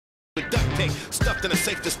cake, stuffed in a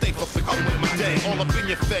safe to stay for forgetting my day. All up in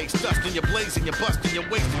your face, dusting, you're blazing, you're busting, you're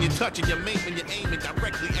wasting, you're touching, you're maiming, you're aiming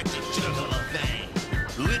directly at your jugular vein.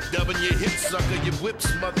 Lit dubbing your hip sucker, your whip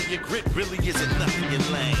smother, your grit really isn't nothing, you're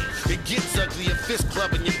lame. It gets ugly, your fist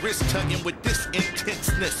clubbing, your wrist tugging with this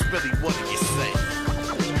intenseness. Really, what do you say?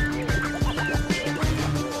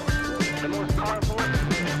 The most powerful.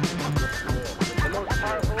 The most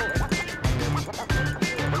powerful.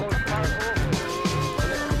 The most powerful.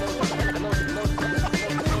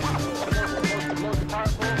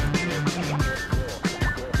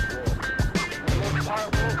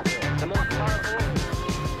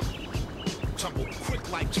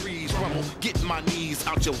 Like trees rumble, get my knees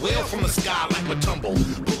out your well from the sky like a tumble.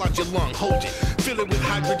 Pull out your lung, hold it, fill it with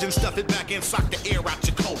hydrogen, stuff it back in, sock the air out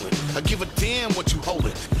your colon. I give a damn what you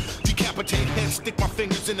holding. Decapitate head, stick my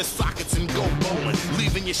fingers in the sockets and go bowling,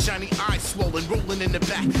 leaving your shiny eyes swollen, rolling in the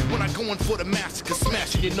back. When I go in for the massacre,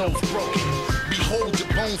 smashing your nose broken. Behold your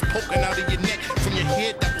bones poking out of your neck from your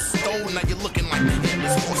head that was stolen. Now you're looking like the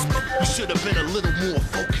headless horseman. You should have been a little more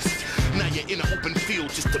focused. Now you're in an open field,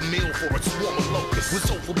 just a meal for a swarm of locusts.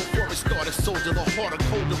 Was over before it started, soldier, the harder,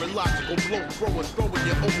 colder, illogical blow, throwing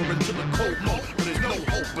you over into the cold mode. But there's no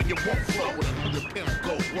hope, and you won't flow with 100-pound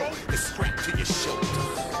gold roll. It's strapped to your shoulder.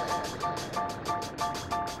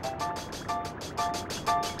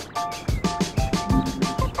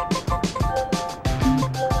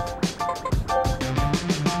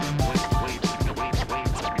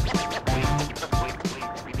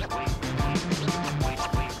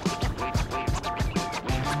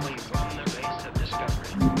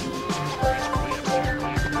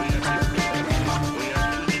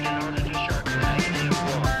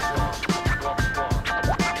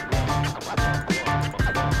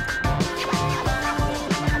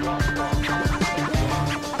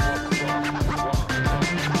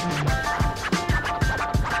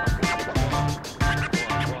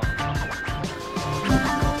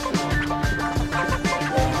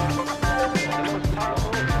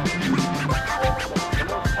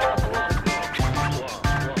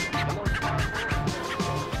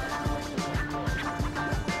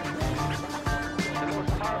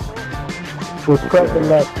 Was cracking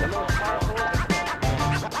that.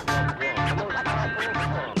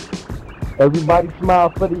 Everybody smile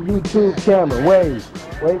for the YouTube camera.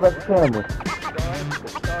 Wave at the camera.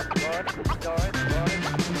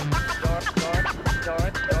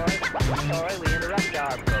 Sorry, we interrupt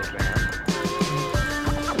our program.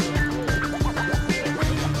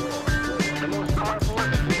 The most powerful. The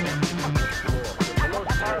most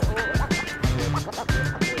powerful.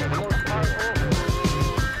 The most powerful.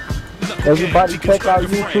 Everybody check out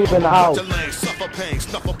YouTube in the house.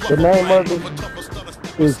 The name of it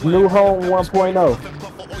is New Home 1.0.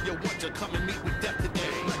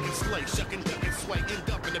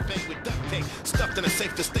 Stuffed in a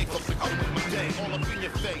safe to stay for my day. All up in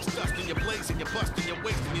your face, dusting, you're blazing, you're busting, you're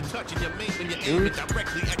wasting, you're touching, you're maiming, you're aiming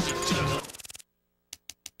directly at your jugular.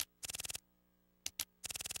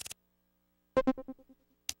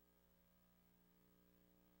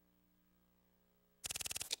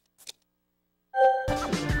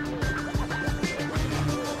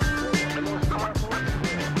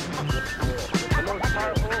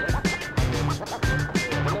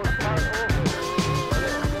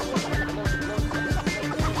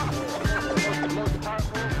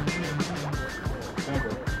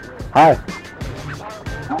 Hi.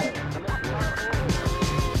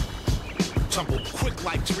 Tumble quick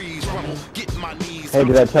like trees rumble, get my knees. Hey,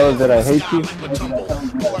 did I tell her that I hate you?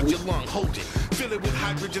 Pull out your lung, hold it, fill it with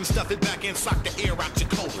hydrogen, stuff it back in, sock the air out your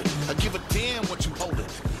colon. I give a damn what you holding.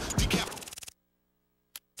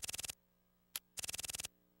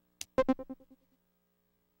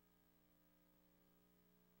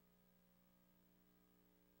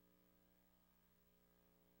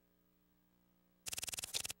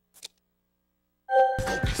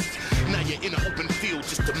 Now you're in an open field,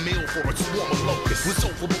 just a meal for a swarm of locusts. Was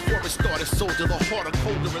over before it started, soldier, the harder,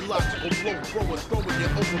 colder, illogical blow, throwing you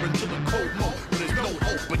over into the cold mode. But there's no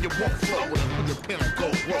hope, and you won't flow with 100-pound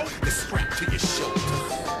gold roll. It's strapped to your shoulder.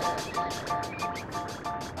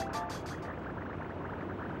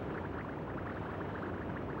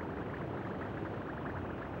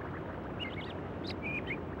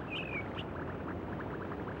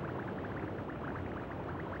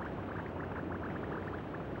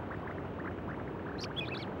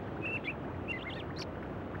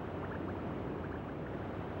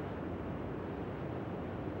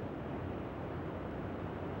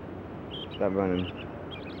 Stop running.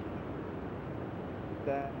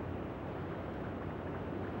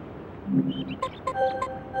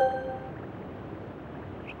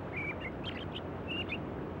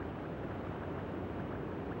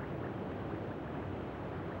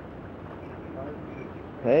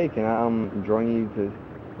 Hey, can I join you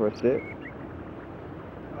for a sip?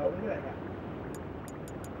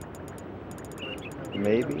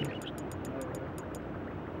 Maybe.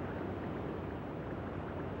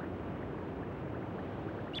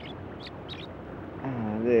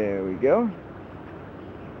 There we go.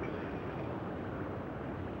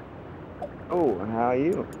 Oh, how are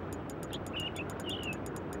you?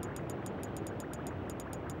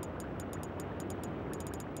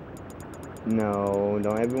 No,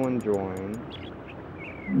 don't everyone join.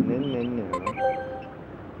 No.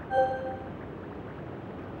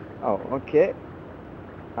 Oh, okay.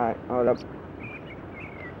 Alright, hold up.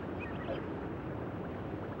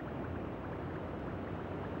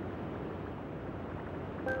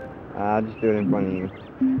 I'll just do it in front of you.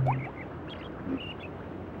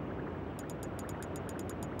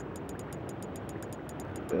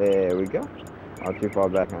 There we go. Not too far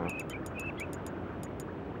back now.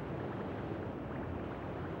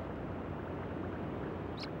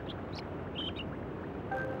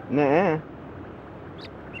 Nah.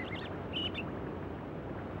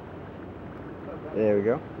 There we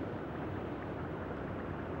go.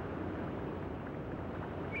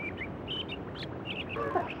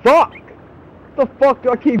 Fuck! What the fuck do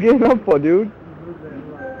I keep getting up for, dude?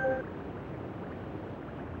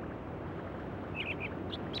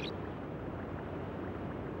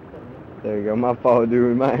 There you go, my fault,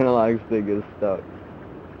 dude. My analog stick is stuck.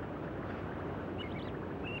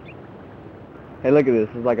 Hey, look at this.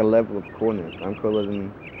 It's like a level of coolness. I'm cooler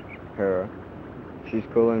than her. She's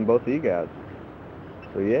cooler than both of you guys.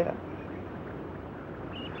 So yeah.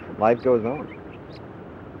 Life goes on.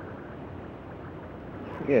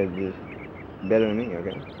 Yeah, just better than me,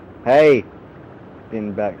 okay? Hey!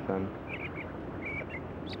 Getting back, son.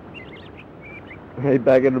 Hey,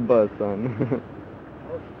 back in the bus, son.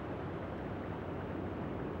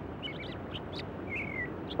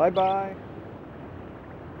 Bye-bye.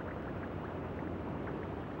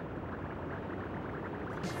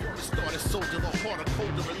 Started soldier, the harder,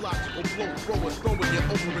 colder, and logical blow, throwing you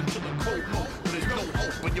over into the cold mode. But there's no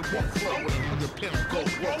hope when you won't flow with 100-pound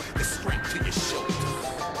gold roll. It's strapped to your shoulder.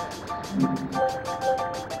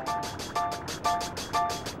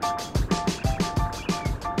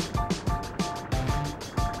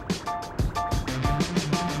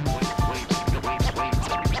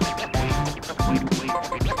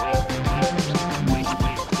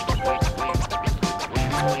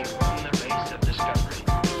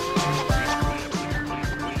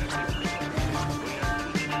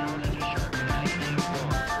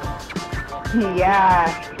 Yeah.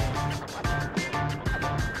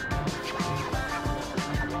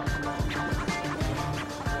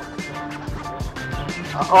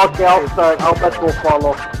 Okay, I'll start. I'll bet we'll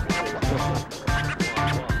follow.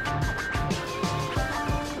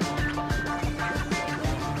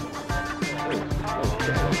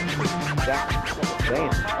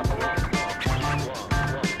 Damn.